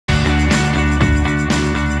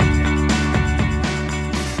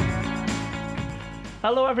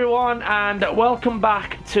Hello everyone and welcome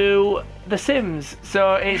back to The Sims.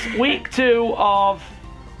 So it's week 2 of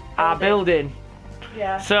our building.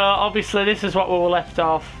 Yeah. So obviously this is what we were left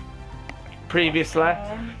off previously.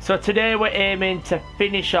 So today we're aiming to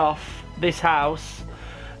finish off this house.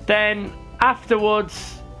 Then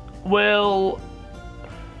afterwards we'll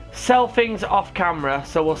sell things off camera.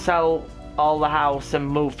 So we'll sell all the house and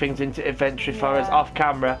move things into inventory for us off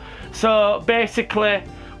camera. So basically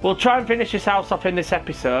we'll try and finish this house off in this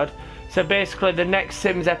episode. So basically the next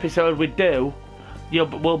Sims episode we do,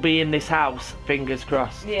 we'll be in this house. Fingers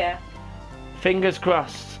crossed. Yeah. Fingers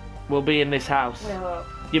crossed we'll be in this house. We hope.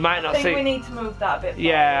 You might not I think see. we need to move that a bit forward.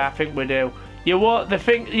 Yeah, I think we do. You won't.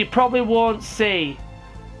 You probably won't see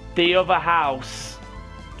the other house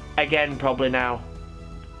again. Probably now.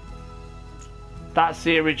 That's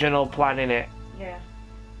the original plan, innit? Yeah.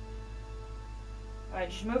 Right,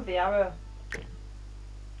 just move the arrow.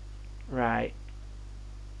 Right.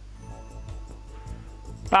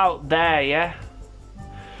 About there, yeah?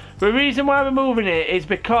 The reason why we're moving it is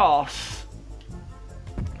because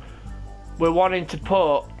we're wanting to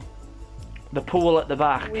put the pool at the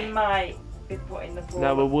back. We might be putting the pool.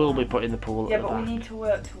 No, we will be putting the pool at the back. Yeah, but we need to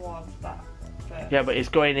work towards that first. Yeah, but it's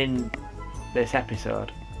going in this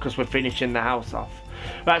episode because we're finishing the house off.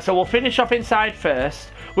 Right, so we'll finish off inside first.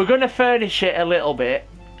 We're going to furnish it a little bit.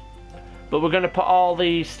 But we're going to put all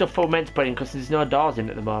the stuff we're meant to put in because there's no doors in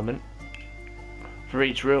at the moment for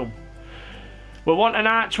each room. We want an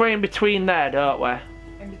archway in between there, don't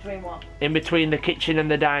we? In between what? In between the kitchen and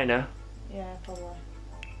the diner. Yeah, probably.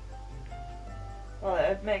 Well,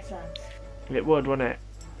 it makes sense. It would, wouldn't it?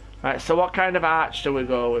 Right, so what kind of arch do we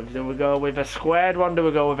go with? Do we go with a squared one? Do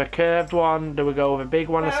we go with a curved one? Do we go with a big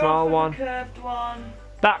one, a small one? Curved one.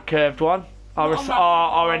 That curved one?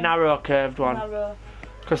 Or a narrow curved one? Narrow.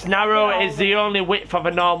 Because narrow is the only width of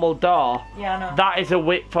a normal door. Yeah, I know. That is a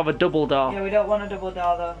width of a double door. Yeah, we don't want a double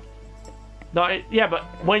door though. Yeah, but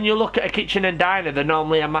when you look at a kitchen and diner, they're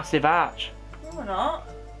normally a massive arch. No, we're not.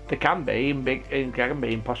 They can be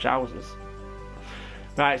in posh houses.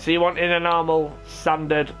 Right, so you want in a normal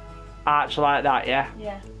standard arch like that, yeah?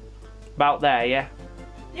 Yeah. About there, yeah?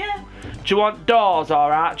 Yeah. Do you want doors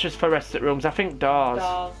or arches for rest of rooms? I think doors.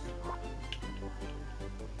 Doors.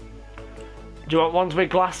 Do you want ones with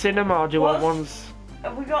glass in them or do you want ones...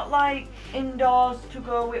 Have we got like indoors to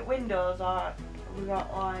go with windows or have we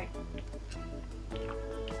got like...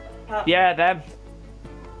 Yeah, them.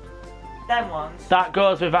 Them ones? That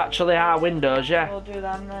goes with actually our windows, yeah. We'll do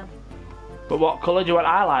them then. But what colour do you want?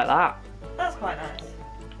 I like that. That's quite nice.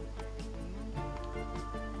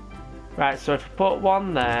 Right, so if we put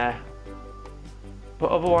one there,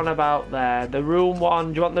 put other one about there. The room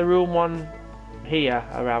one, do you want the room one here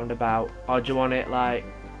around about? Or do you want it like...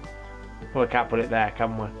 Well, we can't put it there,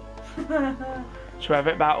 can we? Should we have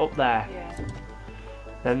it about up there? Yeah.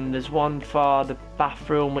 Then there's one for the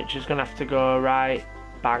bathroom which is going to have to go right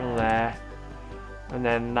bang there. And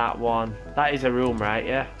then that one. That is a room, right?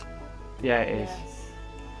 Yeah? Yeah, it is. Yes.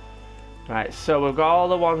 Right, so we've got all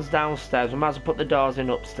the ones downstairs. We might as well put the doors in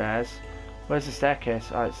upstairs. Where's the staircase?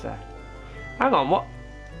 Oh, it's there. Hang on, what?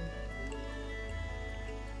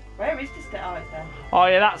 Where is the stair? Oh, it's there. Oh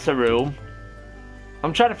yeah, that's a room.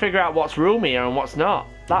 I'm trying to figure out what's room here and what's not.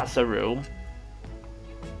 That's a room.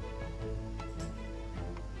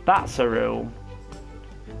 That's a room.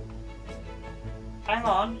 Hang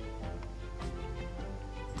on.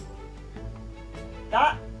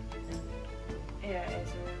 That... Yeah, it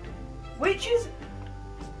is a room. Which is...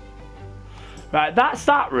 Right, that's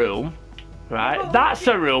that room. Right, Yeah, that's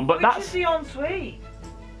a room, but which that's... is the ensuite?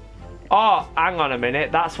 Oh, hang on a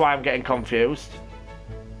minute. That's why I'm getting confused.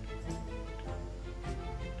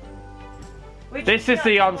 This is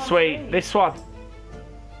the ensuite. This one.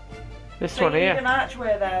 This one here. You need an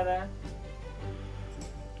archway there then.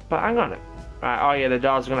 But hang on. Right, oh yeah, the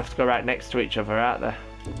doors are going to have to go right next to each other, aren't they?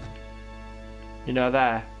 You know,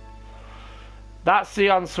 there. That's the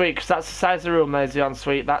ensuite, because that's the size of the room. There's the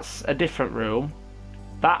ensuite. That's a different room.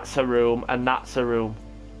 That's a room, and that's a room.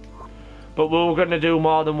 But we were going to do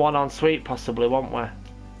more than one ensuite, possibly, weren't we?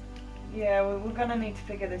 Yeah, we're going to need to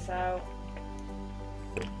figure this out.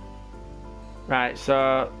 Right,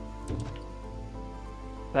 so...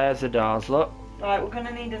 There's the doors, look. Right, we're going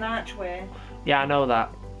to need an archway. Yeah, I know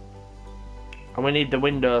that. And we need the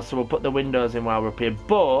windows, so we'll put the windows in while we're up here.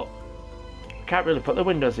 But... we can't really put the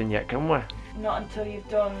windows in yet, can we? Not until you've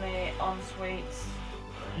done the en-suites.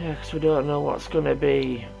 Yeah, because we don't know what's going to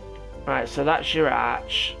be. Right, so that's your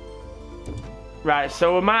arch. Right,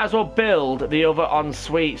 so we might as well build the other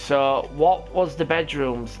ensuite. So, what was the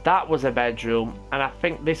bedrooms? That was a bedroom, and I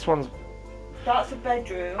think this one's... That's a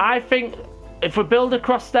bedroom. I think if we build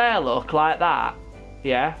across there, look, like that,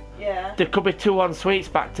 yeah? Yeah. There could be 2 en-suites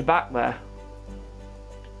back to back there.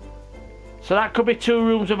 So that could be 2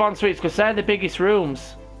 rooms with en-suites, because they're the biggest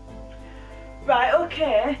rooms. Right,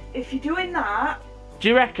 okay. If you're doing that... Do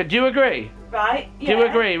you reckon? Do you agree? Right, yeah. Do you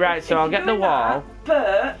agree? Right, so if I'll get the wall.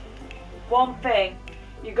 That, but, one thing.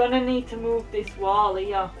 You're going to need to move this wall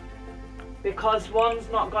here. Because one's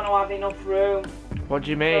not going to have enough room. What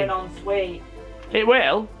do you For mean? an ensuite. It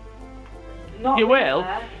will. Not You really will.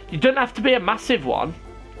 there. You don't have to be a massive one.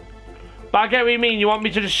 But I get what you mean. You want me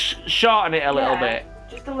to just shorten it a little bit.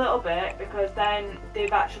 Just a little bit, because then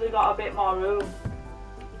they've actually got a bit more room.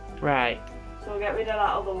 Right. So get rid of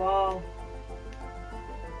that other wall.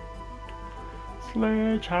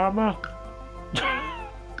 Sledgehammer.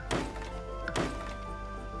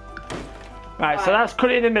 Right, so that's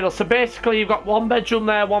cut it in the middle. So basically you've got 1 bedroom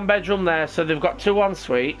there, 1 bedroom there. So they've got 2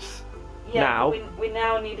 en-suites. Yeah, now. We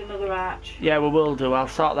now need another arch. Yeah, we will do. I'll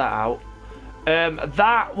sort that out.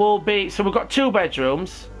 That will be... So we've got 2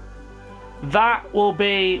 bedrooms. That will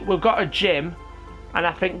be... We've got a gym. And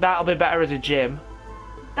I think that'll be better as a gym.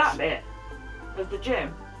 That bit? As the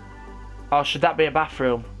gym? Or should that be a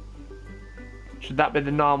bathroom? Should that be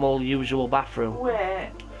the normal, usual bathroom?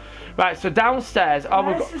 Wait. Right, so downstairs... Oh,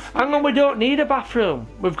 hang on, we don't need a bathroom.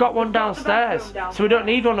 We've got one downstairs. So we don't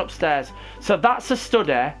need one upstairs. So that's a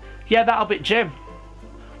study. Yeah, that'll be gym.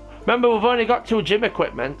 Remember, we've only got 2 gym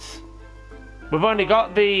equipments. We've only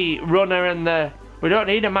got the runner and the... We don't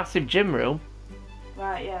need a massive gym room.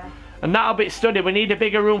 Right, yeah. And that'll be study. We need a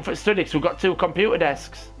bigger room for study because we've got 2 computer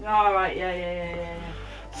desks. Alright, yeah.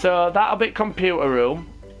 So that'll be computer room.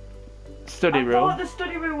 Study room. I thought the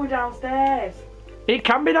study room was downstairs. It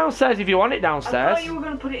can be downstairs if you want it downstairs. I thought you were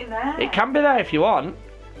going to put it in there. It can be there if you want.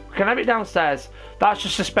 We can have it downstairs. That's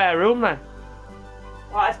just a spare room then.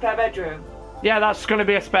 What, a spare bedroom? Yeah, that's going to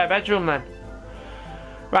be a spare bedroom then.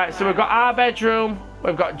 Right, so we've got our bedroom,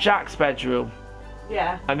 we've got Jack's bedroom.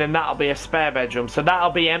 Yeah. And then that'll be a spare bedroom. So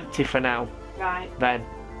that'll be empty for now. Right. Then.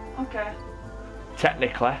 Okay.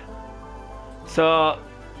 Technically. So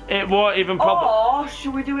it won't even probably... Or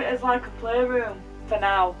should we do it as like a playroom for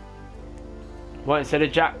now? What, instead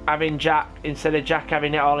of Jack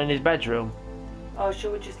having it all in his bedroom? Or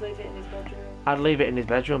should we just leave it in his bedroom? I'd leave it in his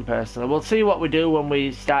bedroom personally. We'll see what we do when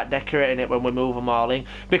we start decorating it, when we move them all in.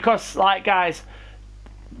 Because, like, guys,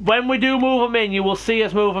 when we do move them in, you will see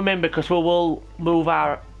us move them in because we will move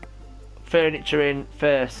our furniture in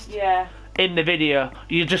first. Yeah. In the video.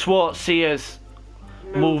 You just won't see us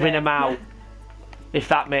moving them out. If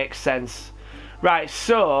that makes sense. Right,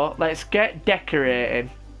 so let's get decorating.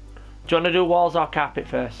 Do you want to do walls or carpet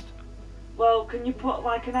first? Well, can you put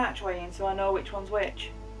like an archway in so I know which one's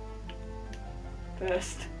which?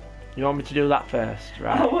 First. You want me to do that first?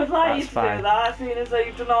 Right. I would like you to fine. do that, seeing as though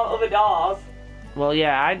you've done all other doors. Well,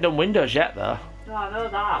 yeah, I ain't done windows yet though. No, I know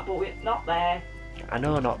that, but we're not there. I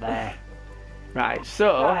know, not there. Right,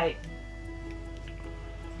 so... Right.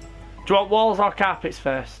 Do you want walls or carpets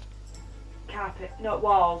first? Carpet, no,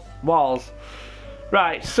 walls. Walls.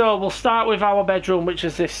 Right, so we'll start with our bedroom, which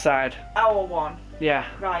is this side. Our one. Yeah.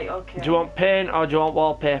 Right, okay. Do you want paint or do you want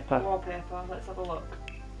wallpaper? Wallpaper, let's have a look.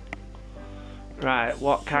 Right,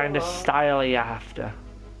 what kind of style are you after?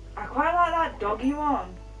 I quite like that doggy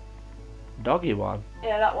one. Doggy one?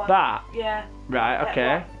 Yeah, that one. That? Yeah. Right, that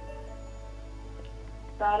okay. one.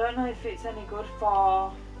 But I don't know if it's any good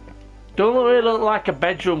for... Don't really look like a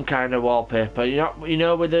bedroom kind of wallpaper. You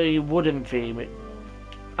know, with the wooden theme.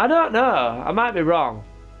 I don't know. I might be wrong,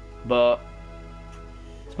 but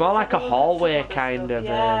it's more like a hallway kind of.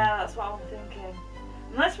 Yeah, that's what I'm thinking.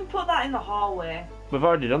 Unless we put that in the hallway. We've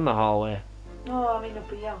already done the hallway. No, I mean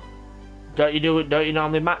up here. Don't you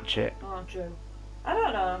normally match it? Oh, true. I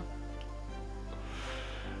don't know.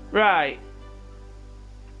 Right.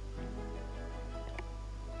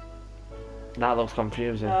 That looks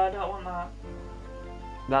confusing. No, I don't want that.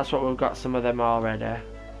 That's what we've got some of them already.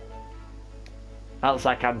 That looks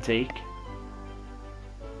like antique.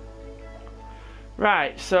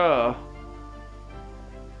 Right, so...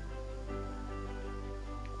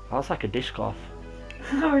 That looks like a dishcloth.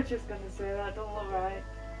 I was just going to say that, don't look right.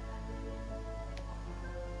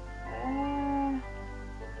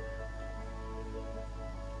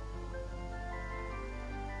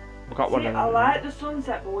 We've got one of them. I like the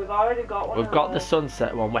sunset, but we've already got one. We've got the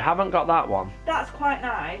sunset one. We haven't got that one. That's quite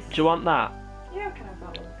nice. Do you want that? Yeah, I can have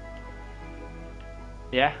that one.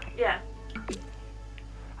 Yeah? Yeah.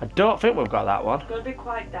 I don't think we've got that one. It's going to be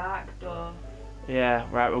quite dark, though. Yeah,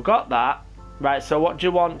 right, we've got that. Right, so what do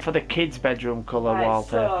you want for the kids' bedroom colour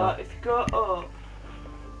wallpaper? So, if you go up,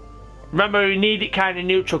 Remember, we need it kind of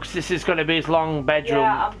neutral because this is going to be his long bedroom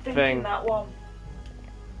Yeah, I'm thinking thing. that one.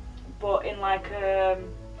 But in like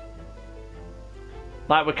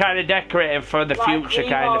we're kind of decorating for the like future cream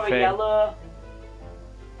kind or of a thing. Yellow.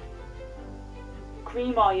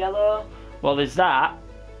 Cream or yellow. Well, there's that.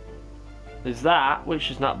 There's that,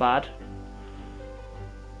 which is not bad.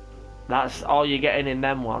 That's all you're getting in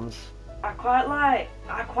them ones. I quite like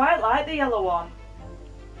the yellow one.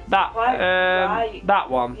 That Quite right. that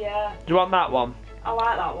one. Yeah, Do you want that one? I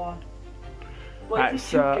like that one. But Right, it's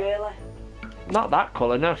so- too girly. Not that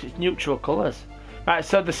colour, no, 'cause it's neutral colours. Right,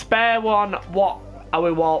 so the spare one, what are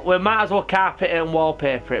we we might as well carpet it and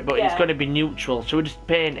wallpaper it, but it's Yeah. going to be neutral. Should we just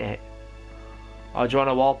paint it? Or do you want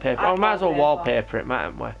to wallpaper? I'd Oh, we might as well wallpaper. wallpaper it,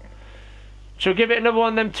 mightn't we? Should we give it another one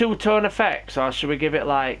of them two-tone effects, or should we give it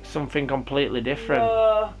like something completely different?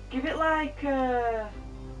 No, give it like a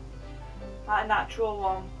natural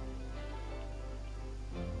one.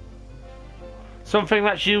 Something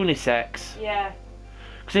that's unisex. Yeah.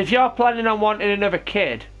 Because if you're planning on wanting another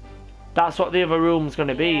kid, that's what the other room's going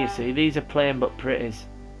to be, Yeah. you see. These are plain but pretties.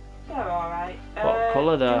 They're alright. What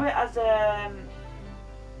colour though? Do it as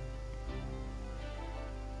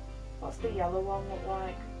what's the yellow one look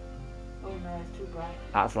like? Oh no, it's too bright.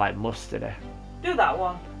 That's like mustardy. Do that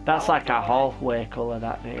one. That's That like one's a alright. hallway colour,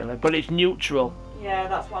 that nearly. But it's neutral. Yeah,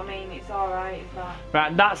 that's what I mean. It's alright, is that? Right,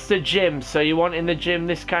 and that's the gym. So you want in the gym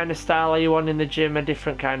this kind of style, or you want in the gym a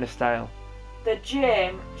different kind of style? The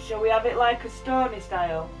gym, shall we have it like a stony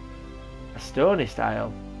style? A stony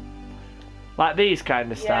style? Like these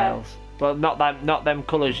kind of Yeah. styles? Well, not them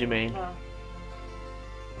colours you mean? No.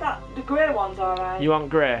 The grey one's alright. You want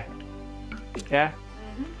grey? Yeah?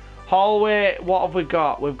 Mhm. Hallway, what have we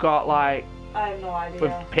got? We've got like, I have no idea.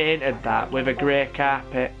 we've painted that with a grey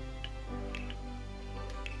carpet.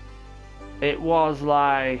 It was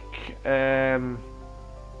like, I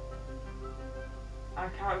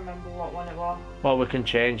can't remember what one it was. well, we can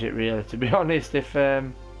change it really, to be honest, if,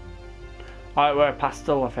 oh, it were a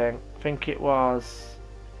pastel, I think. I think it was,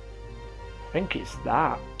 I think it's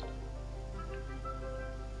that.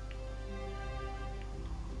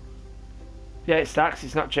 Yeah, it's that, 'cause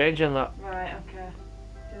it's not changing, look. Right, okay.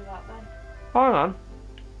 Do that then. Hang on.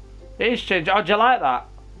 It is changing. Oh, do you like that?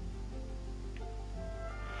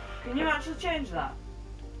 Can you actually change that?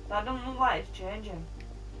 That doesn't look like it's changing.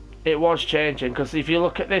 It was changing, because if you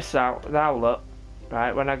look at this out, now look,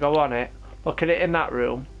 right, when I go on it, look at it in that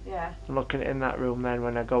room, Yeah. and look at it in that room then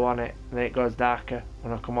when I go on it, and then it goes darker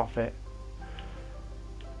when I come off it.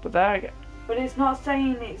 But there, I get- But it's not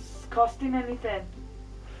saying it's costing anything.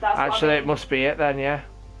 That's what I actually it mean. must be it then, yeah.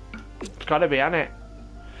 It's got to be, hasn't it?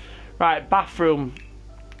 Right, bathroom.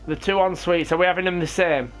 The two en-suites, are we having them the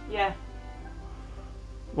same? Yeah.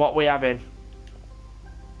 What we having?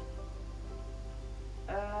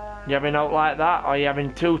 You having out like that, or you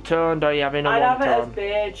having two-toned, or you having a I'd have it as one-tone?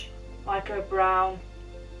 beige, like a brown.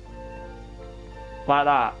 Like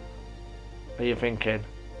that? Are you thinking?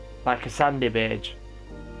 Like a sandy beige?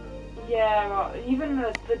 Yeah, or even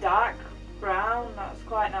the dark brown, that's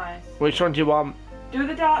quite nice. Which one do you want? Do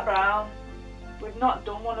the dark brown. We've not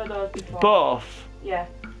done one of those before. Both? Yeah.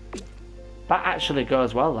 That actually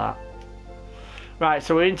goes well, that. Right,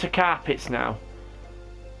 so we're into carpets now.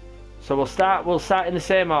 So we'll start in the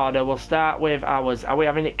same order. We'll start with ours. Are we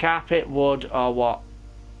having it carpet, wood, or what?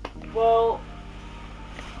 Well,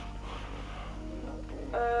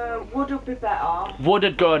 wood would be better. Wood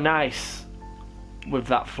would go nice with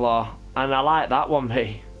that floor. And I like that one,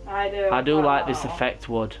 me. I do. I do quite like this that one. effect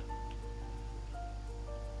wood.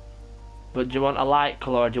 But do you want a light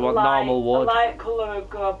colour, or do you want Light- normal wood? A light colour would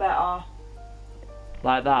go better.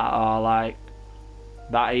 Like that, or like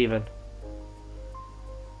that even?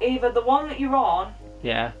 Either the one that you're on,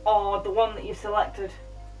 Yeah. or the one that you selected.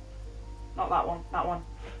 Not that one, that one.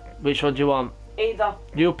 Which one do you want? Either.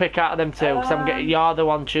 You pick out of them two, because you're the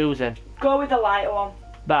one choosing. Go with the lighter one.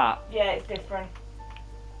 That. Yeah, it's different.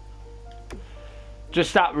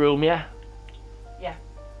 Just that room, yeah? Yeah.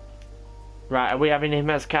 Right, are we having him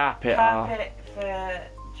as carpet? Carpet for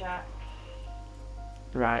Jack.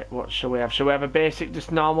 Or... Right, what shall we have? Shall we have a basic,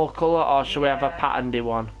 just normal colour, or shall we have a Yeah. patterny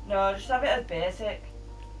one? No, just have it as basic.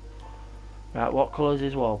 Right, what colour's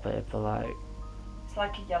his wallpaper like? It's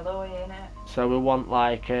like a yellow, ain't it? So we want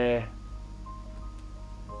like a...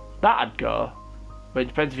 That'd go. But it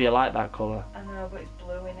depends if you like that colour. I know, but it's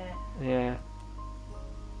blue in it. Yeah.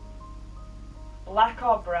 Black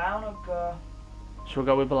or brown would go. Shall we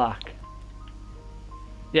go with black?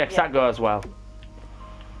 Yeah, 'cause Yeah. that goes well.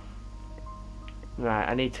 Right,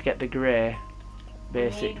 I need to get the grey.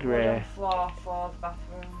 Basic Need grey. wooden floor for the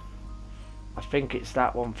bathroom. I think it's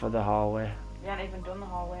that one for the hallway. We haven't even done the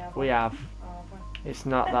hallway, have we? We have. Oh, have we? It's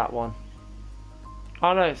not that one.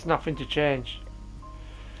 Oh no, it's nothing to change.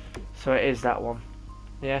 So it is that one.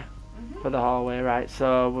 Yeah, for the hallway, right.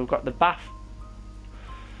 So we've got the bath.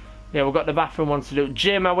 Yeah, we've got the bathroom ones to do.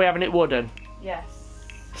 Jim, are we having it wooden? Yes.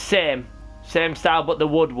 Same style, but the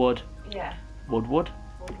wood. Yeah. Wood. Wood.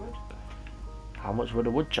 How much would a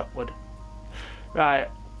woodchop wood? Right,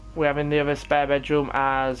 we're having the other spare bedroom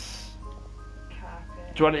as...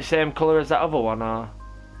 Carpet. Do you want it the same colour as that other one, or...?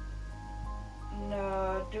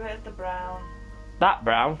 No, do it the brown. That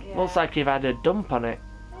brown? Yeah. Looks like you've had a dump on it.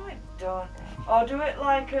 No, it don't. Or do it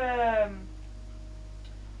like,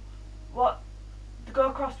 what? Go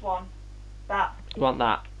across one. That. You want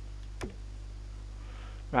that?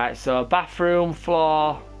 Right, so bathroom,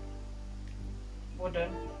 floor, Wooden.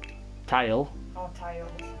 tile. Or tiles.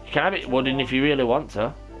 You can have it wooden if you really want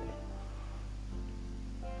to.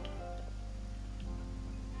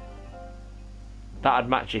 That'd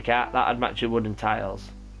match your cat. That'd match your wooden tiles.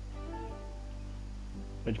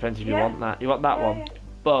 It depends if you want that. You want that one? Yeah.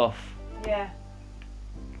 Both. Yeah.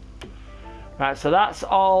 Right, so that's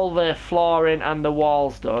all the flooring and the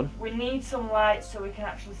walls done. We need some lights so we can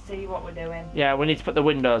actually see what we're doing. Yeah, we need to put the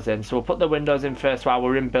windows in. So we'll put the windows in first while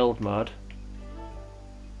we're in build mode.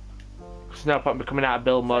 There's no point in coming out of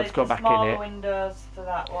build mode to go back in it. Windows for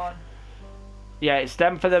that one. Yeah, it's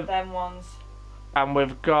them for the... Them ones. And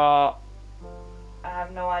we've got... I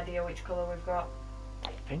have no idea which colour we've got.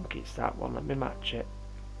 I think it's that one. Let me match it.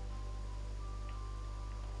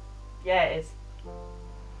 Yeah, it is.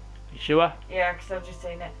 You sure? Yeah, because I've just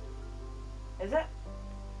seen it. Is it?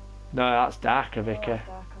 No, that's darker, Oh, Vicky. it's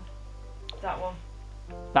darker. That one.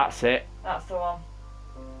 That's it. That's the one.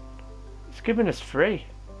 It's giving us 3.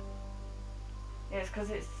 Yeah, it's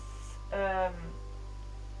because it's,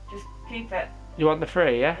 just keep it. You want the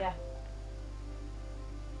 3, yeah? Yeah.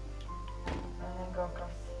 And then go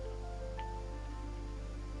across.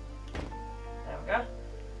 There we go.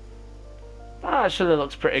 That actually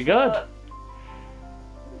looks pretty good.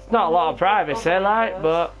 It's not a lot of privacy, like,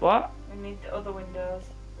 but what? We need the other windows.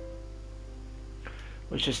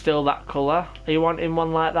 Which is still that colour. Are you wanting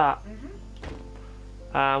one like that?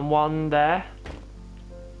 And one there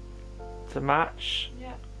to match.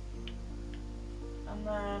 Yeah. And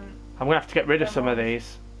then... I'm going to have to get rid of some of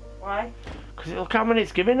these. Why? Because look how many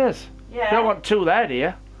it's giving us. Yeah. You don't want 2 there, do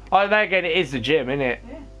you? Oh, there again, it is the gym, isn't it?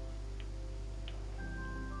 Yeah.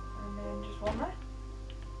 And then just one there.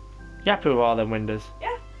 You happy with all them windows?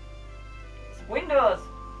 Yeah. It's windows.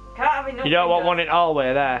 Can't have enough You don't want windows. one in all the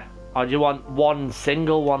way there? Or do you want one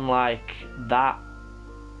single one like that?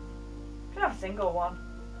 You can have a single one.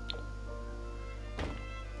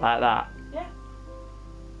 Like that? Yeah.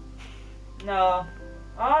 No.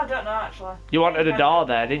 Oh, I don't know actually. You wanted a door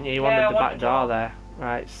there, didn't you? You Yeah, wanted I the want back a door door. there.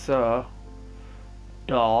 Right, so...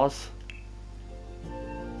 Doors.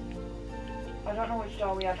 I don't know which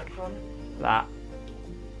door we had up front. That.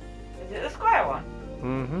 Is it the square one?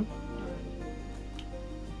 Mm-hmm.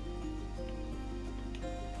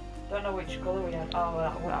 Don't know which colour we had. Oh,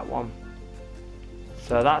 that one. That one.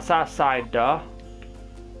 So that's our side door.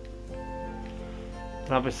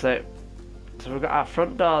 And obviously... So we've got our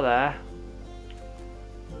front door there.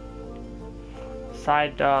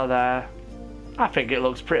 Side door there. I think it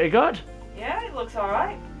looks pretty good. Yeah, it looks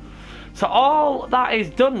alright. So all that is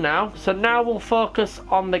done now. So now we'll focus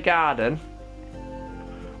on the garden.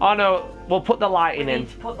 Oh no, we'll put the lighting in.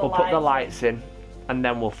 We'll put the lights in. And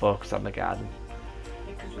then we'll focus on the garden.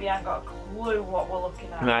 Because we ain't got a clue what we're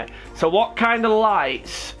looking at. Right, so what kind of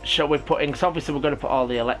lights shall we put in? Because obviously we're going to put all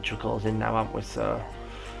the electricals in now, aren't we? So,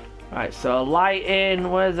 right, so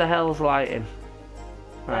lighting, where's the hell's lighting?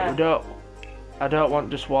 Right, I don't want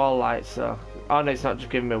just wall lights, so. Oh no, it's not just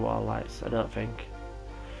giving me wall lights, I don't think.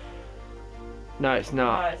 No, it's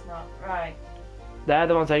not. No, it's not. Right. They're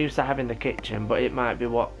the ones I used to have in the kitchen, but it might be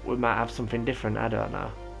what, we might have something different, I don't know.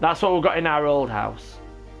 That's what we've got in our old house.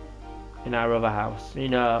 In our other house, you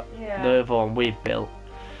know, the other one we've built.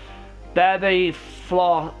 They're the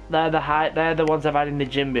floor, they're the height, they're the ones I've had in the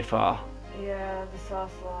gym before. Yeah, the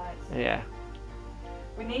sauce lights. Yeah.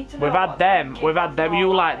 We need to know We've had them,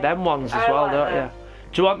 you like them ones as well, like don't them. you?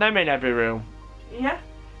 Do you want them in every room? Yeah.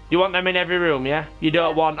 You want them in every room, yeah? You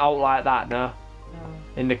don't want out like that, no? No.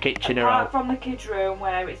 In the kitchen or Apart out? from the kids' room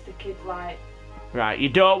where it's the kids' light. Right, you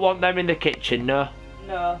don't want them in the kitchen, no?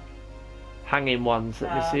 No. Hanging ones.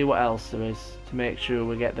 Let me No. see what else there is to make sure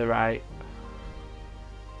we get the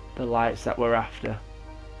lights that we're after.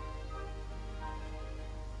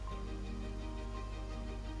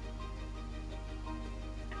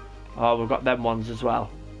 Oh, we've got them ones as well.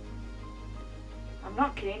 I'm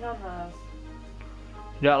not keen on those.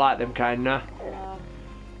 You don't like them kind, no? No.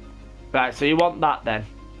 Right, so you want that then?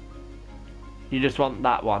 You just want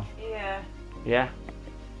that one? Yeah. Yeah?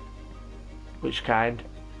 Which kind?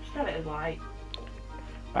 Just have it as light.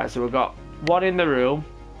 Right, so we've got one in the room.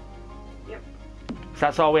 Yep. So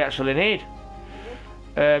that's all we actually need.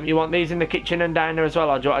 You want these in the kitchen and diner as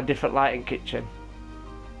well, or do you want a different lighting kitchen?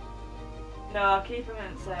 No, keep them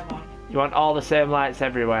in the same one. You want all the same lights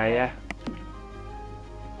everywhere, yeah?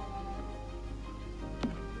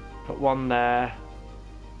 Put one there.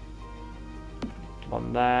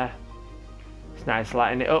 One there. It's nice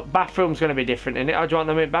lighting it up. Bathroom's going to be different, innit? Or do you want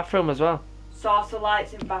them in bathroom as well? Saucer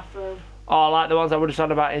lights in bathroom. Oh, like the ones I would have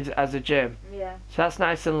talked about as a gym. Yeah. So that's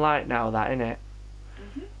nice and light now, that, innit?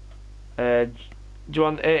 Do you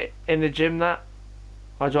want it in the gym, that?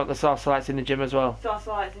 Or do you want the saucer lights in the gym as well?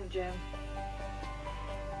 Saucer lights in gym.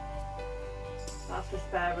 That's the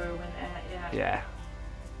spare room, isn't it? Yeah.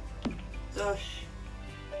 Yeah. Dush.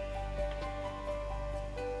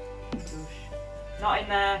 Not in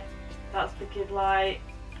there. That's the kid light.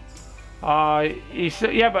 Oh,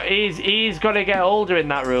 yeah, but he's got to get older in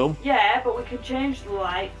that room. Yeah, but we can change the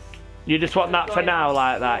lights. You just want that for now,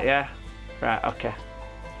 like that, yeah? Right, okay.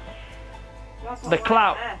 The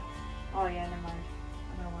cloud. Oh yeah, never mind.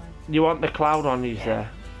 I know why. You want the cloud on you there?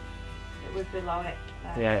 It was below it.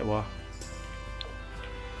 There. Yeah, it was.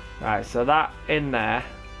 Right, so that in there.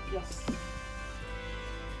 Yes.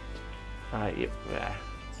 Right, yep, yeah.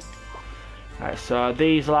 Right, so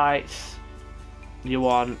these lights you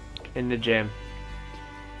want in the gym,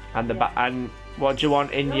 and the and what do you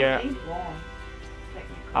want in your? Need one,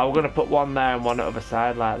 I'm gonna put one there and one at the other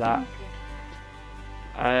side like that.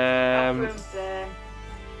 Okay.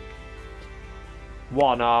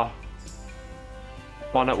 One or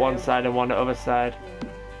one at one side and one at the other side.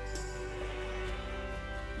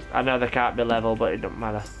 I know they can't be level, but it doesn't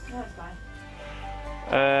matter. No, it's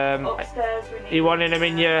fine. Upstairs we need. You wanting them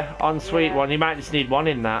in your ensuite one? You might just need one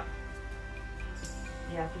in that.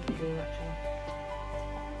 Yeah, I think you do actually.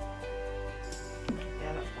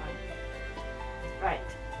 Yeah, that's fine. Right.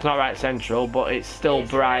 It's not right central, but it's still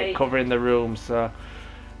It's bright, right. covering the room. So,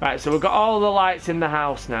 right, so we've got all the lights in the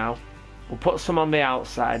house now. We'll put some on the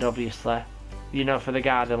outside, obviously, you know, for the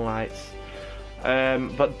garden lights.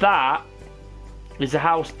 But that is the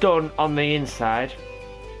house done on the inside.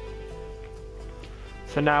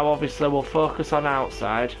 So now, obviously, we'll focus on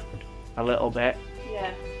outside a little bit.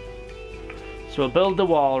 Yeah. So we'll build the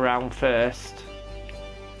wall around first.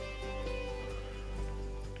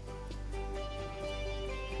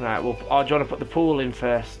 Right, or do you want to put the pool in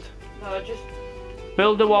first? No, just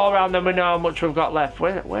build the wall around, then we know how much we've got left.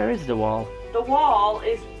 Where is the wall? the wall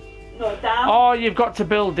is down. Oh, you've got to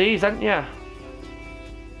build these, haven't you?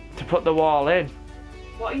 To put the wall in.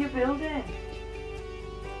 What are you building?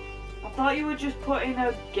 I thought you were just putting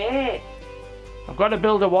a gate. I've got to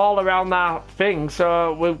build a wall around that thing,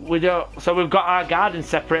 so we don't. So we've got our garden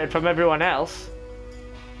separated from everyone else.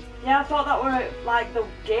 Yeah, I thought that were like the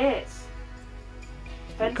gates.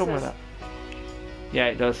 Fences. Come with that. Yeah,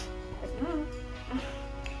 it does. Mm.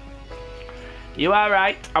 You are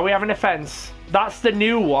right. Are we having a fence? That's the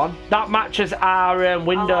new one. That matches our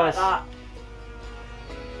windows. I like that.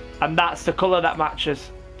 And that's the colour that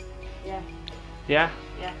matches. Yeah. Yeah?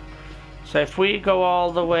 Yeah. So if we go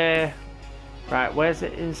all the way... Right, where's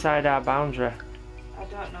it inside our boundary? I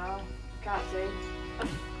don't know. Can't see.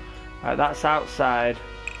 Right, that's outside.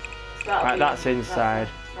 Right, that's inside.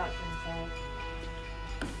 That's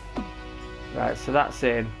inside. Right, so that's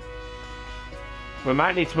in. We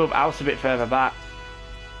might need to move the house a bit further back.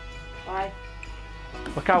 Why?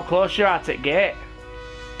 Look how close you are to the gate.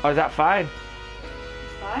 Or is that fine?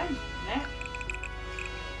 Fine. Yeah.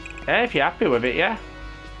 Yeah, if you're happy with it, yeah.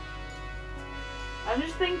 I'm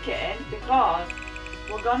just thinking because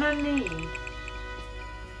we're gonna need.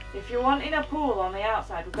 If you're wanting a pool on the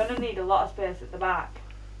outside, we're gonna need a lot of space at the back.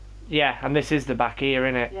 Yeah, and this is the back here,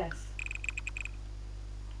 innit? Yes.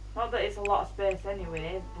 Not that it's a lot of space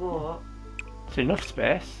anyway, but It's enough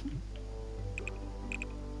space.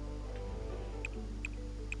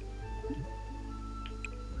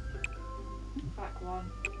 back one.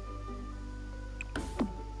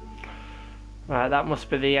 Right, that must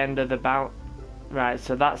be the end of the bound. Right,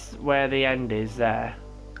 so that's where the end is there.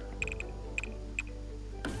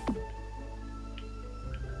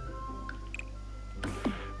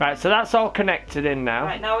 Right, so that's all connected in now.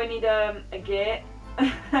 Right, now we need a gate.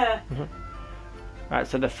 Right,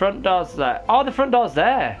 so the front door's there. Oh, the front door's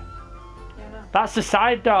there. Yeah, no. That's the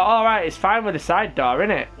side door. All right, it's fine with the side door,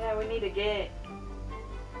 innit? Yeah, we need a gate.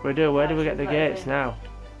 We do. Where do we get the Right, gates now?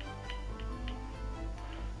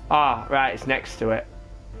 Ah, right, it's next to it.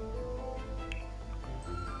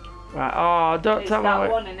 Right, oh, don't tell me. It's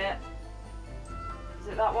that one, innit? Is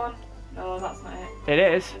it that one? No, that's not it. It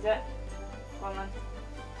is. Is it? Come on then.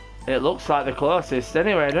 It looks like the closest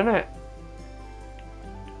anyway, doesn't it?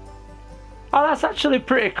 Oh, that's actually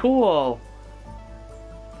pretty cool.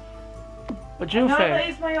 What do you think? I know that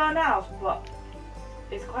it's my own house, but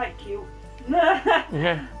it's quite cute.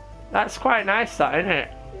 Yeah, that's quite nice, that, isn't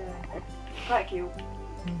it? Yeah, quite cute.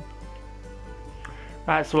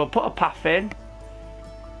 Right, so we'll put a path in.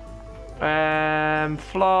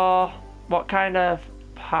 Floor. What kind of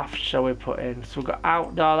path shall we put in? So we've got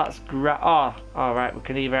outdoor. That's all right. We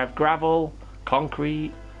can either have gravel,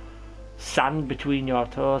 concrete, sand between your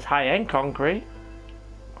toes, high-end concrete,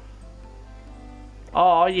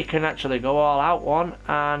 or you can actually go all out one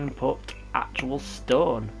and put actual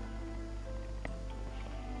stone.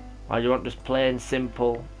 Or you want just plain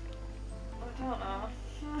simple? I don't know.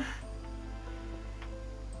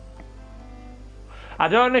 I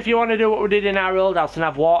don't know if you want to do what we did in our old house and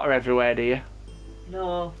have water everywhere, do you?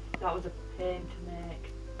 No, that was a pain to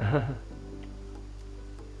make.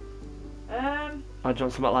 Or do you want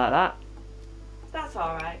something like that? That's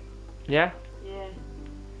alright. Yeah? Yeah.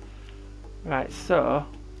 Right, so...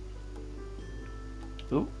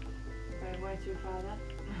 Ooh. Going way too far there.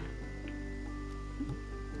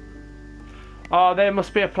 Oh, they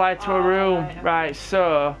must be applied to a room. Right, okay. Right,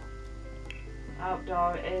 so...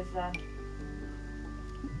 Outdoor it is then.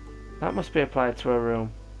 That must be applied to a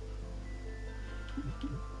room. It's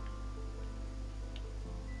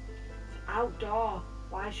outdoor.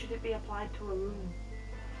 Why should it be applied to a room?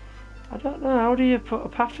 I don't know, how do you put a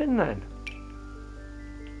path in then?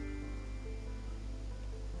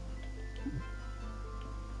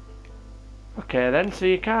 Okay then, so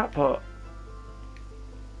you can't put...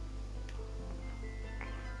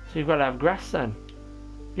 So you've got to have grass then.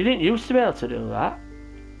 You didn't used to be able to do that.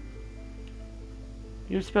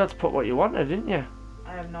 You used to be able to put what you wanted, didn't you?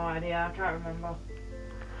 I have no idea, I can't remember.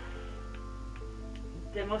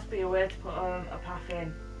 There must be a way to put a path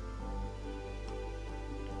in.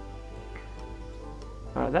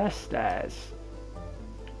 Oh, there's stairs.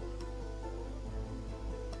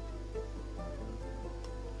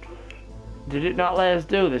 Did it not let us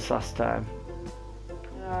do this last time?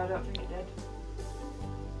 No, I don't think it did.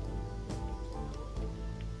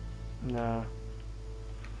 No.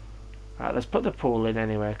 Right, let's put the pool in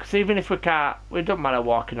anyway. Because even if we can't, it doesn't matter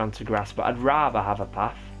walking onto grass, but I'd rather have a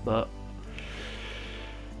path. But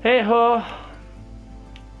hey ho.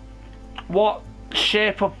 What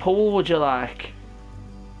shape of pool would you like?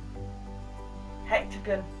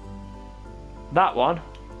 Hectagon. That one?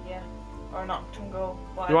 Yeah. Or an octagonal.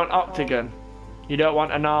 You want octagon? You don't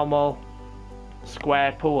want a normal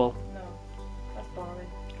square pool? No. That's boring.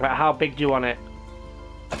 Right, how big do you want it?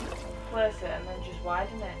 Place it and then just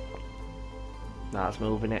widen it. No, that's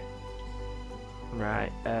moving it.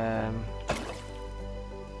 Right,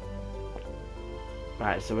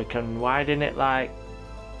 right, so we can widen it like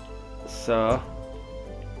so.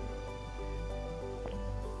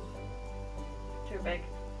 Too big.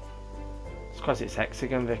 It's because it's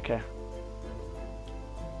hexagon, Vicky.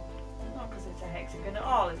 Not because it's a hexagon at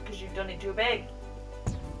all, it's because you've done it too big.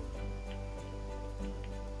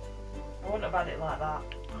 I wouldn't have had it like that.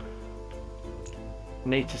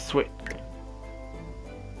 Need to switch.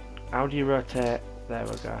 How do you rotate? There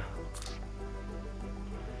we go.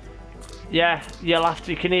 Yeah, you'll have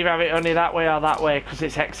to. You can either have it only that way or that way because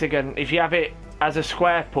it's hexagon. If you have it as a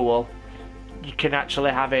square pool, you can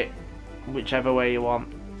actually have it whichever way you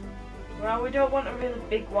want. Well, we don't want a really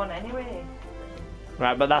big one anyway.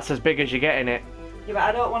 Right, but that's as big as you get in it. Yeah, but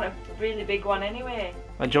I don't want a really big one anyway.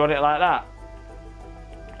 And do you want it like that?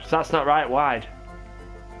 Because that's not right wide.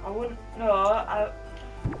 I wouldn't. No, I.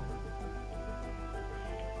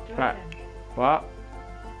 Do it Right. then. What?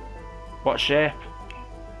 What shape?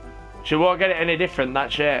 She won't get it any different,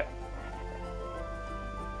 that shape.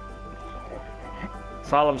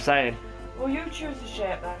 That's all I'm saying. Well, you choose the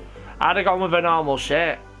shape then. I'd have gone with a normal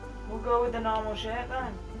shape. We'll go with the normal shape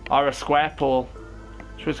then. Or a square pool.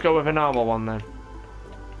 Should we go with a normal one then?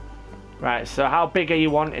 Right, so how big are you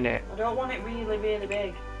wanting it? I don't want it really, really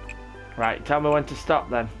big. Right, tell me when to stop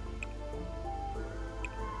then.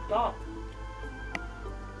 Stop.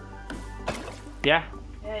 Yeah?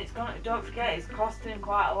 Yeah, it's gonna. Don't forget, it's costing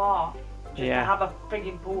quite a lot just Yeah. to have a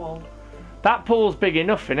frigging pool. That pool's big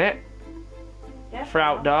enough, innit? Yeah. For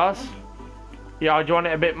outdoors. Yeah, or do you want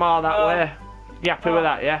it a bit more that way? You happy with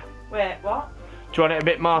that, yeah? Wait, what? Do you want it a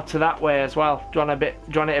bit more to that way as well? Do you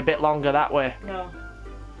want it a bit longer that way? No.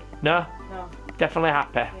 No? No. Definitely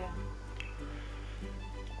happy. Yeah.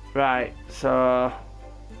 Right, so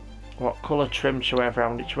what colour trim should we have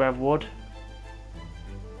around it? Should we have wood?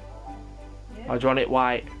 Yeah. Or do you want it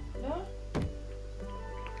white? No.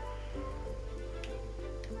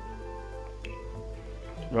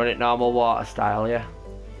 You want it normal water style, yeah?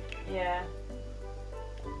 Yeah.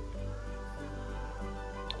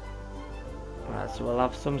 Right, so we'll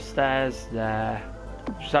have some stairs there.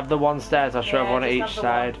 Just have the one stairs, I'll show Yeah, everyone at just each have the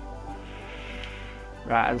side.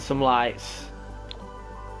 Right, and some lights.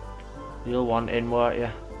 You'll want in, won't you?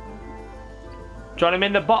 Do you want them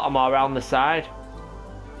in the bottom or around the side?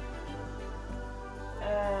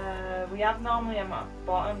 We have normally them at the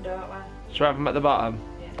bottom, don't we? Should we have them at the bottom?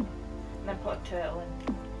 Yeah. And then put a turtle in.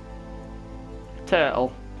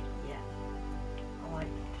 Turtle. Yeah. I like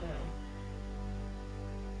the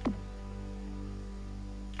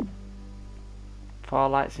turtle. 4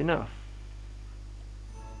 lights enough?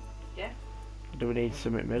 Yeah. Do we need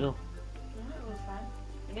some in the middle? No, it was fine.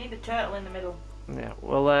 You need the turtle in the middle. Yeah,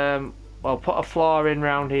 we'll put a floor in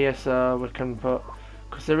round here so we can put,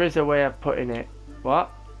 because there is a way of putting it.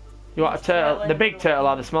 What? You want a turtle? The big turtle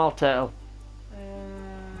or the small turtle?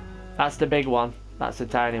 That's the big one. That's the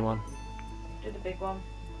tiny one. Do the big one.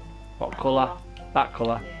 What colour? That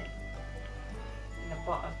colour. Yeah. In the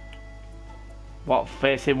bottom. What,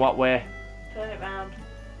 facing what way? Turn it round.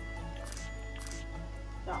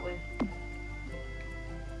 That way.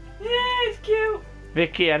 Yeah, it's cute.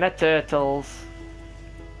 Vicky and her turtles.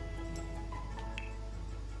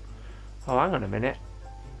 Oh, hang on a minute.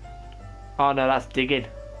 Oh no, that's digging.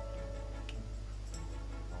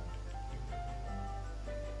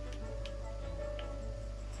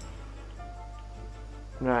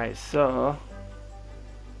 Right, so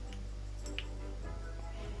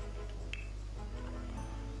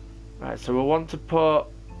we want to put,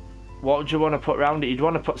 what would you want to put round it? You'd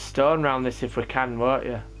want to put stone round this if we can, won't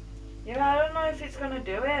you? Yeah, I don't know if it's gonna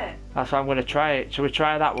do it. That's why I'm going to try it. Shall we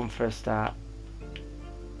try that one for a start?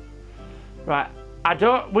 Right,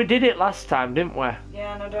 we did it last time, didn't we?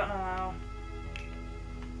 Yeah, and I don't know how.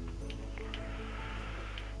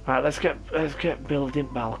 Right, let's get building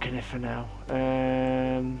balcony for now.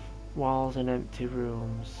 Walls and empty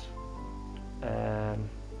rooms.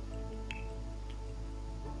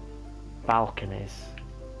 Balconies.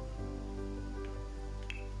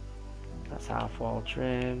 That's half wall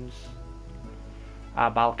trims. Our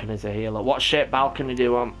balconies are here. Look, what shape balcony do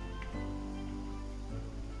you want?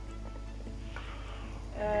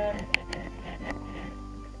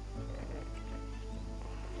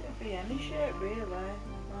 Could be any shape really.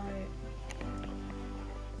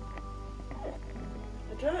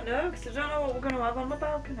 I don't know, because I don't know what we're going to have on the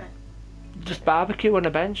balcony. Just barbecue on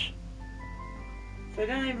a bench. So it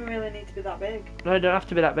don't even really need to be that big. No, it don't have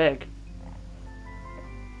to be that big.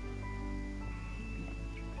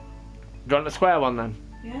 Do you want the square one then?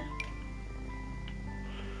 Yeah.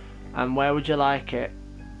 And where would you like it?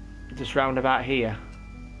 Just round about here.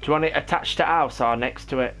 Do you want it attached to house or next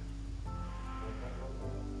to it?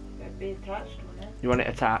 It'd be attached, wouldn't it? You want it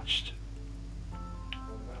attached?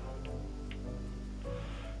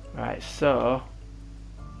 Right, so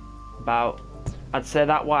about, I'd say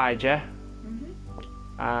that wide, yeah?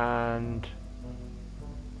 And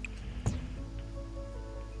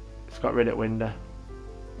it's got rid of window.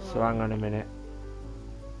 So hang on a minute.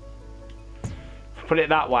 If we put it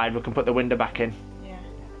that wide, we can put the window back in. Yeah.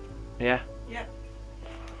 Yeah?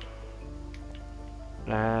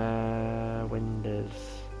 Yep. Windows.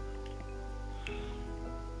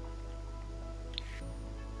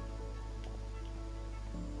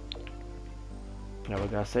 There we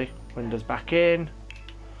go, see? Windows back in.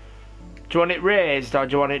 Do you want it raised or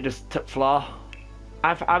do you want it just to floor?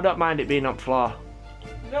 I don't mind it being on floor.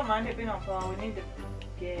 I don't mind it being on floor, we need the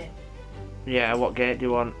gate. Yeah, what gate do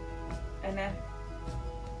you want? And then?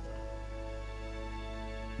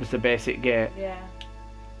 Just a basic gate. Yeah.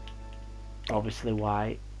 Obviously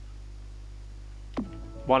white.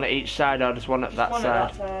 One at each side or just one at that one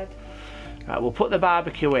side? At that side. Right, we'll put the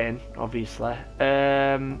barbecue in, obviously.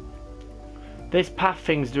 This path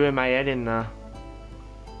thing's doing my head in there.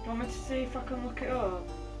 Do you want me to see if I can look it up?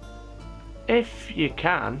 If you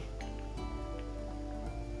can.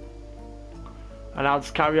 And I'll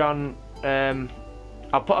just carry on.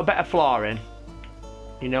 I'll put a better floor in.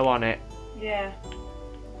 You know, on it. Yeah. Do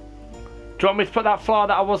you want me to put that floor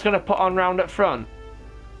that I was going to put on round at front?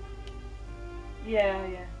 Yeah.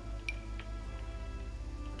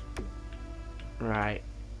 Right.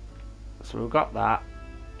 So we've got that.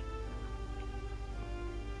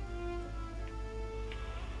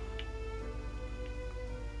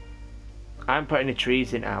 I haven't put any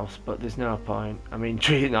trees in the house, but there's no point. I mean,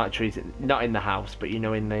 not in the house, but you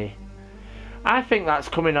know, in the... I think that's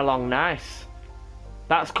coming along nice.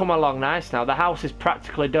 That's come along nice now. The house is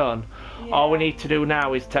practically done. Yeah. All we need to do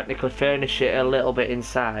now is technically furnish it a little bit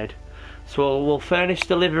inside. So we'll furnish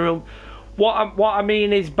the living room. What I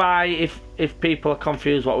mean is by, if people are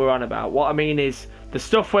confused what we're on about, what I mean is the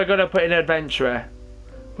stuff we're going to put in Adventurer,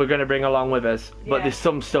 we're going to bring along with us. But Yeah. there's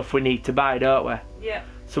some stuff we need to buy, don't we? Yeah.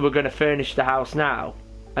 So we're going to furnish the house now.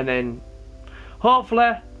 And then,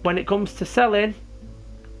 hopefully, when it comes to selling,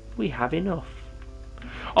 we have enough.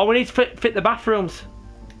 Oh, we need to fit the bathrooms.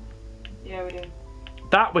 Yeah, we do.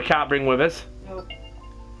 That we can't bring with us. Nope.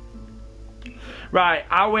 Right,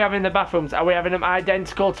 how are we having the bathrooms? Are we having them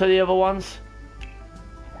identical to the other ones?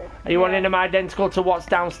 Are you wanting them identical to what's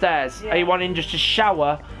downstairs? Yeah. Are you wanting just a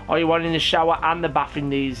shower, or are you wanting the shower and the bath in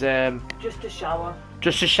these? Just a shower.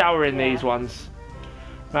 Just a shower in these ones.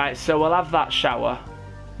 Right, so we'll have that shower.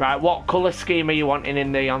 Right, what colour scheme are you wanting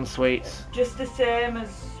in the en-suites? Just the same as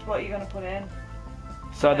what you're gonna put in.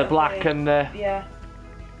 So the black and the... Yeah.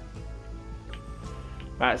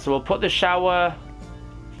 Right, so we'll put the shower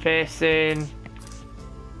facing...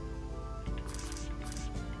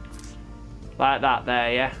 like that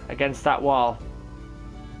there, yeah? Against that wall.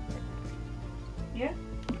 Yeah.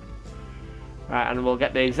 Right, and we'll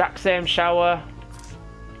get the exact same shower.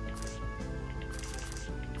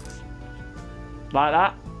 Like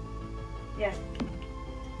that. Yeah.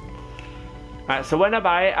 Right, so when I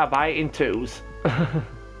buy it in twos.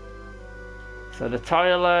 So the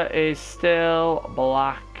toilet is still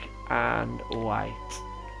black and white.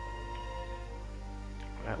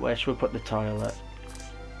 Right, where should we put the toilet?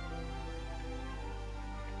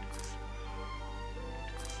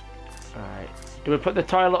 Right. Do we put the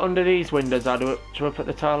toilet under these windows, or should we put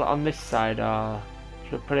the toilet on this side, or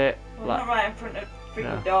should we put it Well, like not right in front of the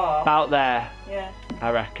freaking No. door. about there? Yeah.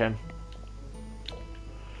 I reckon.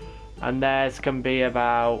 And theirs can be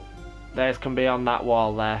on that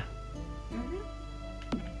wall there. Mhm.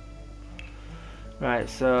 Right,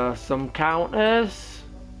 so some counters.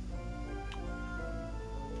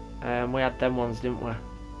 We had them ones, didn't we?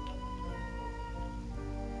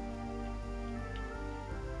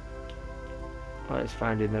 Well, it's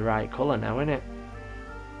finding the right colour now, isn't it?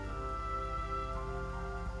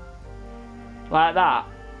 Like that?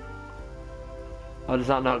 Or does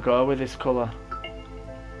that not go with this colour?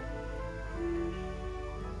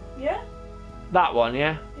 Yeah. That one,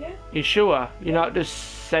 yeah? Yeah. You sure? You're not just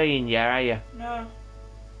saying yeah, are you? No.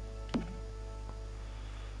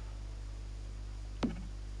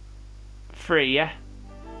 Free, yeah?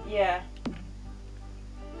 Yeah.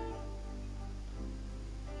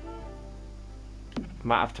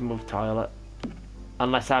 Might have to move toilet.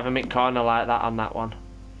 Unless I have a mid corner like that on that one.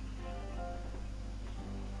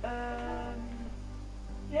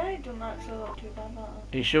 Yeah, it doesn't actually look too bad, that.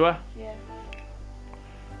 Are you sure? Yeah.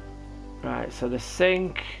 Right, so the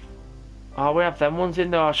sink. Oh, we have them ones in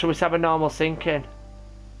there. Or should we just have a normal sink in?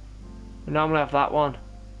 We normally have that one.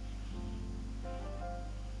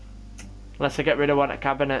 Unless I get rid of one of the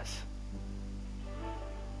cabinets.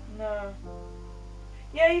 No.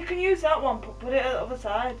 Yeah, you can use that one, but put it at the other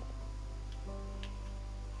side.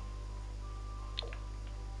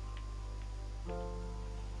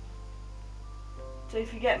 So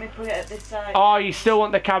if you get me, put it at this side. Oh, you still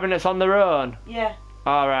want the cabinets on their own? Yeah.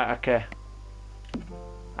 Alright, okay.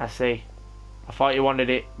 I see. I thought you wanted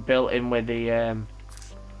it built in with the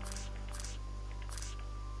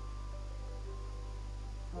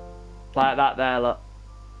like that there, look.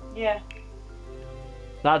 Yeah.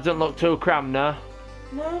 That doesn't look too crammed, no?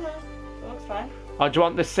 No, no. It looks fine. Or do you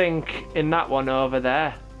want the sink in that one over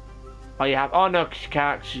there? Or you have... Oh no, 'cause you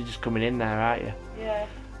can't, 'cause you're just coming in there, aren't you? Yeah.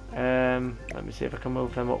 Let me see if I can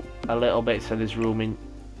move them up a little bit so there's room in,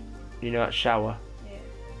 you know, that shower.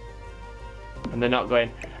 Yeah. And they're not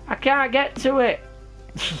going, I can't get to it!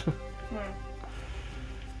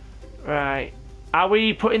 Right. Are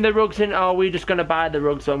we putting the rugs in, or are we just going to buy the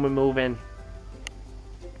rugs when we move in?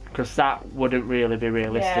 Because that wouldn't really be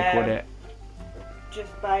realistic, Yeah. would it?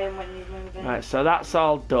 Just buy them when you move in. Right, so that's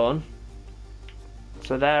all done.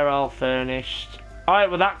 So they're all furnished. Alright,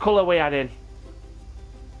 well that colour we had in.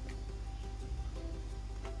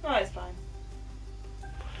 No, it's fine.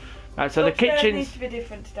 Right, so the Upstairs kitchen's... needs to be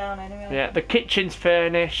different to down anyway. Yeah, the kitchen's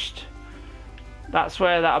furnished. That's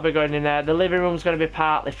where that'll be going in there. The living room's going to be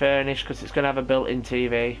partly furnished because it's going to have a built-in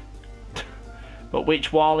TV. But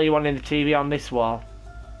which wall are you wanting the TV on? This wall?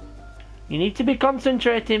 You need to be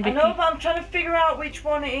concentrating, I Vicky. know, but I'm trying to figure out which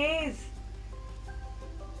one it is.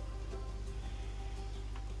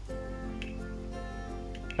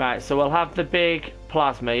 Right, so we'll have the big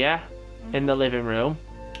plasma, yeah? In the living room.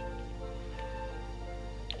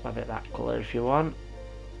 Have it that colour if you want.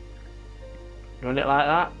 You want it like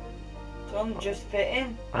that? It's only just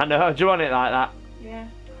fitting. I know. Do you want it like that? Yeah.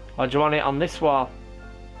 Or do you want it on this wall?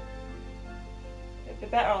 It'd be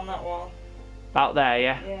better on that wall. Out there,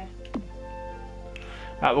 yeah? Yeah.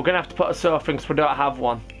 Right, we're going to have to put a sofa in because we don't have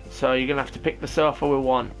one. So you're going to have to pick the sofa we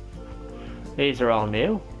want. These are all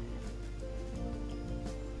new.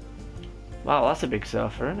 Wow, that's a big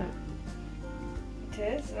sofa, isn't it?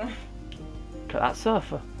 It is. Look at that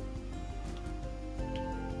sofa.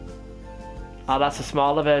 Oh, that's a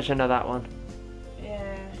smaller version of that one.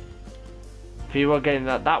 Yeah. If you were getting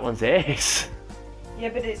that one's ace. Yeah,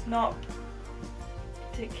 but it's not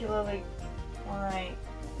particularly like.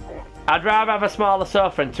 I'd rather have a smaller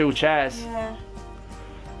sofa and 2 chairs. Yeah.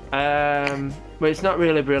 But it's not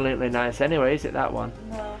really brilliantly nice anyway, is it, that one?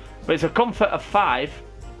 No. But it's a comfort of 5.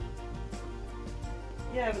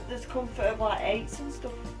 Yeah, but there's comfort of like 8s and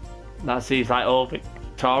stuff. That's these like old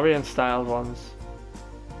Victorian style ones.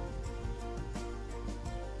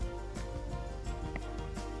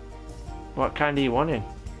 What kind are you wanting?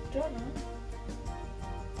 Don't know.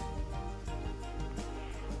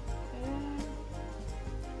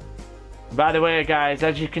 By the way, guys,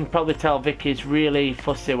 as you can probably tell, Vicky's really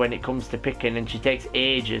fussy when it comes to picking, and she takes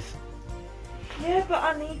ages. Yeah, but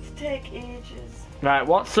I need to take ages. Right,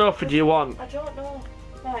 what sofa do you want? I don't know.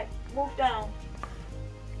 Right, move down.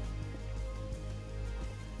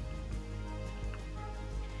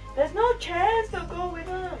 There's no chairs that go with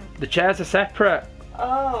them. The chairs are separate.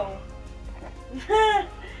 Oh.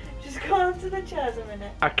 Just go on to the chairs a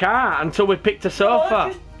minute. I can't until we picked a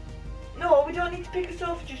sofa. No, we don't need to pick a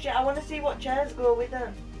sofa just yet. I want to see what chairs go with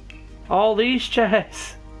them. All these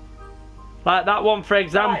chairs. Like that one, for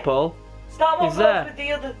example. Right. That one is goes there. with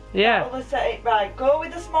the other, Yeah. other settee. Right, go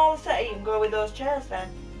with the smaller settee and go with those chairs then.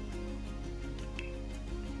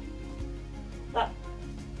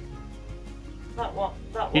 That one.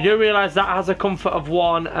 You do realise that has a comfort of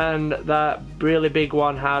 1 and that really big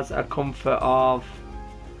one has a comfort of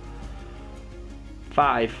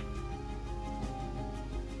 5.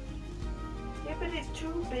 Yeah, but it's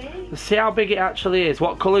too big. See how big it actually is.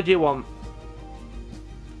 What colour do you want?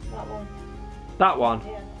 That one. That one?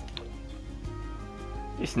 Yeah.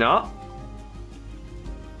 It's not.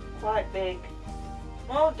 Quite big.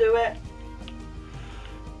 I'll do it.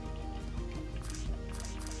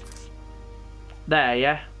 There,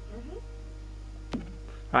 yeah?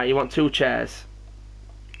 Right, you want 2 chairs.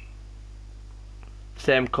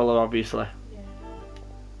 Same colour, obviously. Yeah.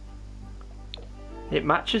 It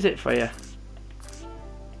matches it for you.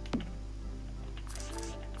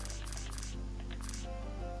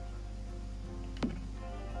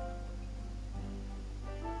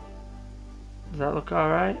 Does that look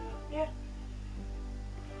alright? Yeah.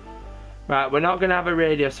 Right, we're not going to have a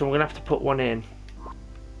radio, so we're going to have to put one in.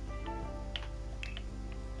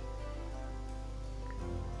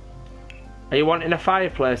 Are you wanting a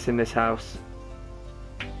fireplace in this house?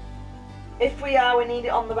 If we are, we need it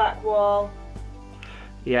on the back wall.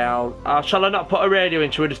 Yeah, shall I not put a radio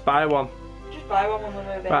in? Shall we just buy one? Just buy one when we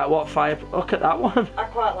move in. Right, what fire? Look at that one. I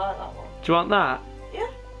quite like that one. Do you want that? Yeah.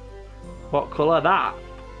 What colour? That?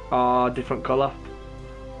 Or different colour?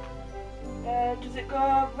 Does it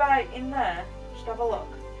go right in there? Just have a look.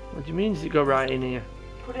 What do you mean does it go right in here?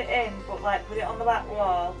 Put it in, but like put it on the back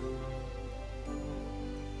wall.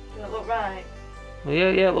 Does it look right? Well,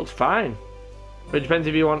 yeah, it looks fine. But it depends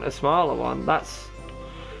if you want a smaller one. That's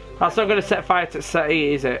not going to set fire to the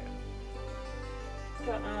settee, is it?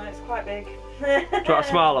 Don't know, it's quite big. Do you want a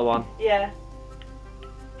smaller one? Yeah.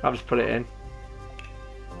 I'll just put it in.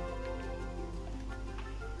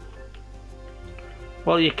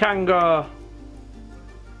 Well, you can go...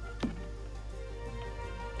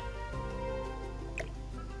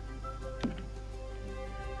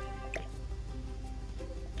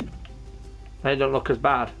 They don't look as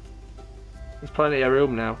bad. There's plenty of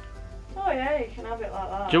room now. Oh yeah, you can have it like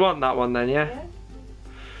that. Do you want that one then, yeah? Yeah.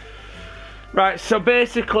 Right, so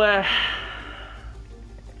basically...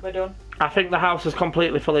 We're done. I think the house is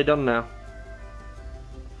completely fully done now.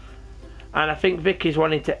 And I think Vicky's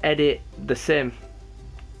wanting to edit the sim.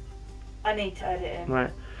 I need to edit in.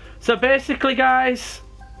 Right. So basically, guys,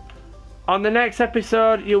 on the next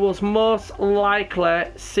episode, you will most likely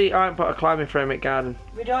see... I haven't put a climbing frame at garden.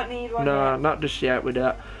 We don't need one No, yet. not just yet with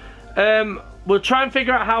that. We'll try and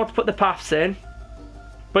figure out how to put the paths in.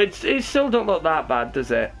 But it still don't look that bad,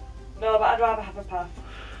 does it? No, but I'd rather have a path.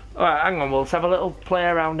 Alright, hang on, we'll have a little play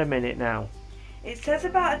around a minute now. It says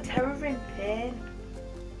about a terroring paint.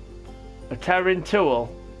 A tearing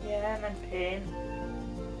tool. Yeah, and then paint.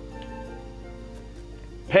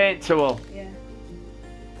 Paint tool. Yeah.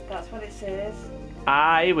 That's what it says.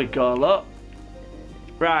 Ah, here we go, look.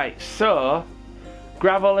 Right, so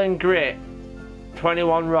Gravel and grit.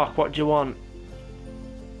 21 rock. What do you want?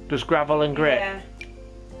 Just gravel and grit? Yeah.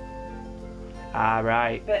 Ah,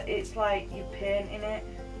 right. But it's like you're painting it.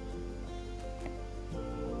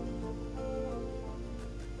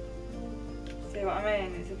 See what I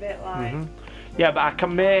mean? It's a bit like... Yeah, but I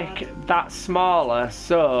can make that smaller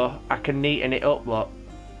so I can neaten it up, look.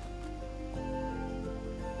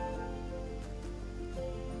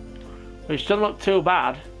 Which doesn't look too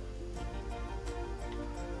bad.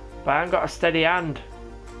 But I haven't got a steady hand.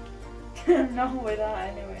 No, with that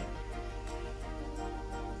anyway.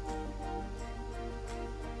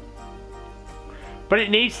 But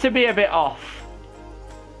it needs to be a bit off.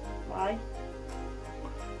 Why?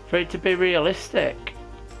 For it to be realistic.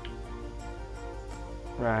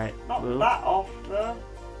 Right. Not that off though.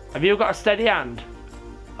 Have you got a steady hand?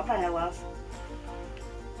 I bet I was.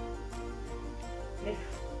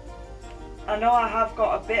 I know I have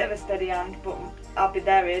got a bit of a steady hand, but I'll be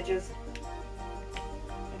there ages.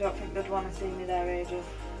 I don't think they'd want to see me there ages.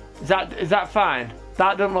 Is that fine?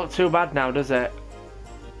 That doesn't look too bad now, does it?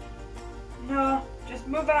 No, just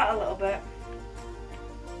move out a little bit.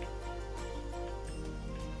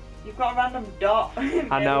 You've got a random dot.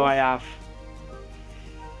 I know I have.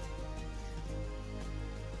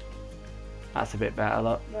 That's a bit better,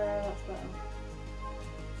 look. No, that's better.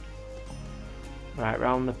 Right,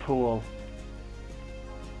 round the pool.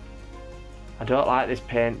 I don't like this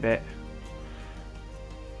paint bit.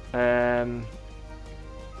 Right,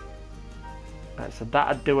 so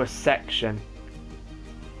that'd do a section.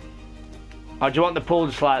 Oh, do you want the pool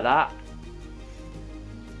just like that?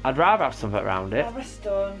 I'd rather have something around it. Have a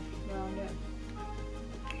stone around it.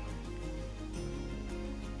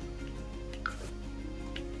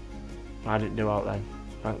 I didn't do out then,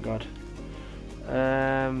 thank God.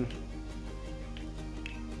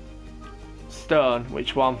 Stone,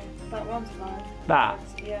 which one? That one's fine. That?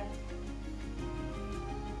 Yeah.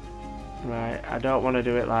 Right, I don't want to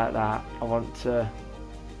do it like that. I want to...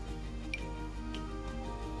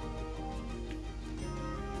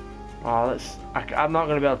 Oh, I'm not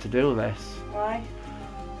going to be able to do this. Why?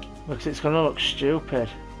 Because it's going to look stupid.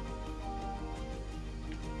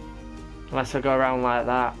 Unless I go around like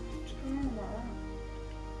that. Just go around like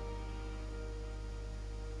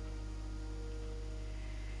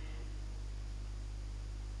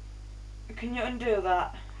that. Can you undo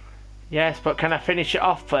that? Yes, but can I finish it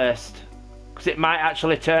off first? Because it might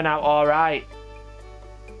actually turn out alright.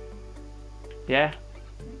 Yeah?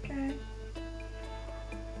 Okay.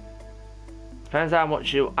 Depends how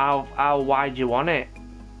wide you want it.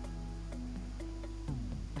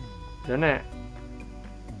 Doesn't it?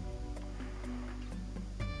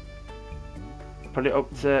 Put it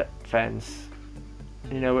up to fence.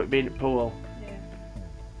 You know, it being a pool. Yeah.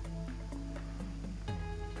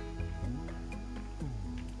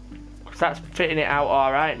 Because that's fitting it out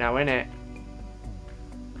alright now, isn't it?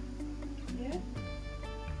 Yeah.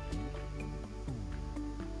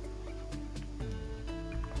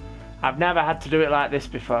 I've never had to do it like this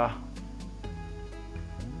before.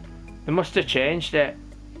 They must have changed it.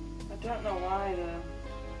 I don't know why though.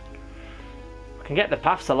 I can get the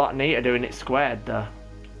paths a lot neater doing it squared though.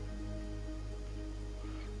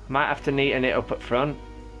 I might have to neaten it up at front.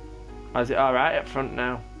 Or is it alright up front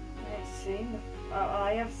now?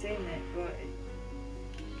 I have seen it, but it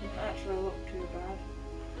doesn't actually look too bad.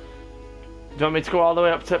 Do you want me to go all the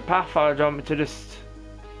way up to the path, or do you want me to just...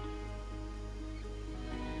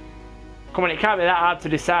 Come on, it can't be that hard to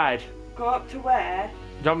decide. Go up to where? Do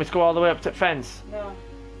you want me to go all the way up to the fence? No.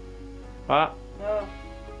 What? No.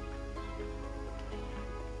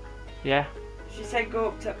 Yeah? She said go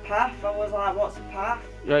up to path. I was like, what's a path?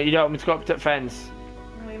 You don't want me to go up to the fence?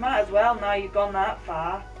 Well, you might as well now you've gone that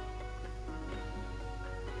far.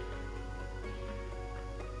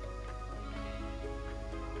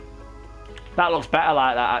 That looks better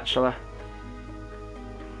like that, actually.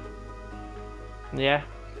 Yeah?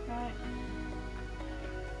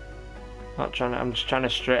 Right. I'm just trying to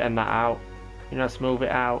straighten that out. You know, smooth it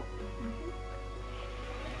out.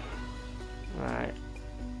 Right.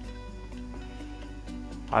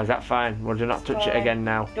 Oh, is that fine? We'll do not touch it again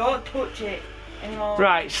now. Don't touch it anymore.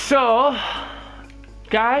 Right, so...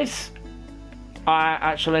 Guys...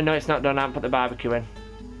 Actually, no, it's not done. I haven't put the barbecue in.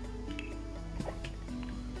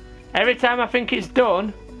 Every time I think it's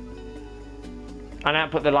done... And I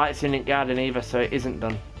haven't put the lights in the garden either, so it isn't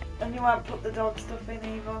done. And you won't put the dog stuff in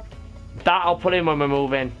either? That I'll put in when we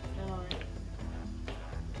move in. No.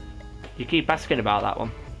 You keep asking about that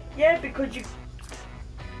one. Yeah, because you...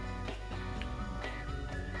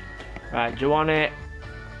 Right, do you want it...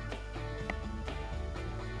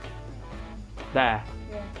 There.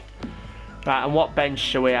 Yeah. Right, and what bench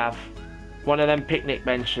shall we have? One of them picnic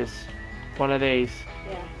benches. One of these.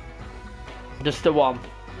 Yeah. Just the one.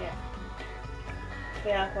 Yeah.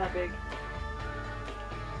 They are quite big.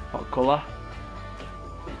 What colour?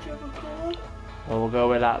 Whichever colour. Well, we'll go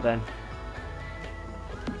with that then.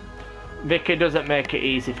 Vicky doesn't make it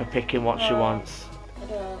easy for picking what she wants. I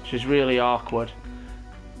don't. She's really awkward.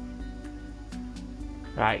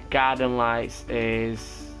 Right, garden lights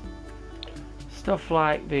is stuff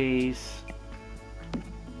like these.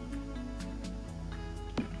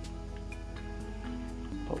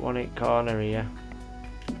 Put one in corner here.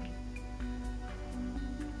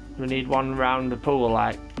 We need one round the pool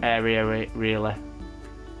light area really.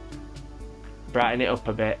 Brighten it up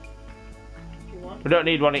a bit. If you want. We don't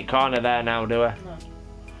need one in corner there now, do we? No.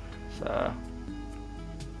 So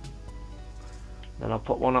then I'll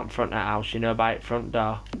put one up front of the house, you know, by its front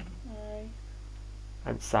door. Aye.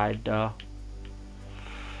 And side door.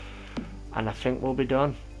 And I think we'll be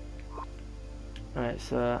done. Right,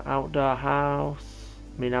 so outdoor house.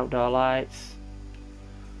 I mean outdoor lights.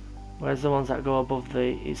 Where's the ones that go above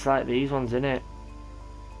the... It's like these ones, isn't it?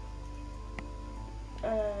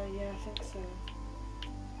 Yeah, I think so.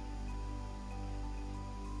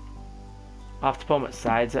 I'll have to put them at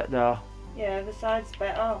sides at door. Yeah, the side's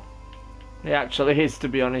better. It actually is, to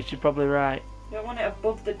be honest, you're probably right. You don't want it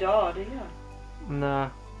above the door, do you?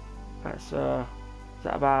 No. Right, so... Is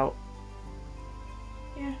that about...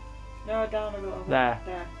 Yeah. No, down a little bit. There.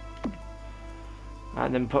 There.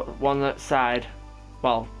 And then put one at side.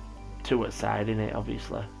 Well, two at side, innit,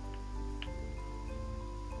 obviously.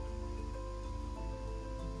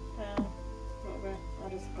 Down. A little bit.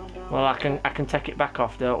 I've just gone down. Well, I can take it back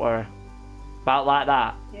off, don't worry. About like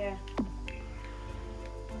that. Yeah.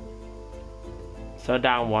 So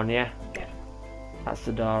down one, yeah? Yeah. That's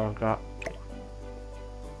the door I've got.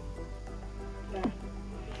 There.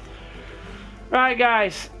 Right,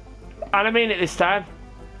 guys. And I mean it this time.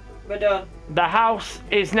 We're done. The house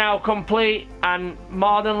is now complete, and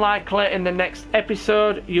more than likely in the next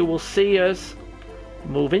episode you will see us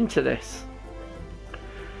move into this.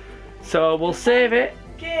 So we'll save it.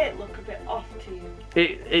 Gate look a bit off to you.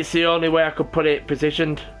 It's the only way I could put it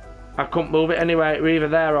positioned. I couldn't move it anyway. It were either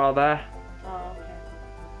there or there. Oh, okay.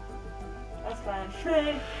 That's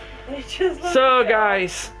fine. It just looks So a bit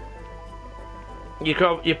guys,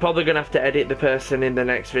 you're probably going to have to edit the person in the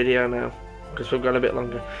next video now, because we've gone a bit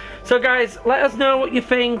longer. So guys, let us know what you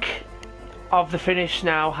think of the finished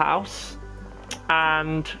now house,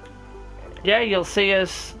 and yeah, you'll see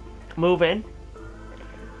us move in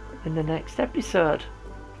the next episode,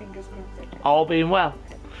 fingers crossed. all being well.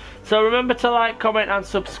 So remember to like, comment and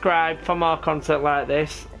subscribe for more content like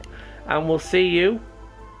this, and we'll see you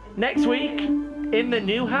next week in the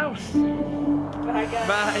new house. Bye guys.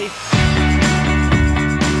 Bye.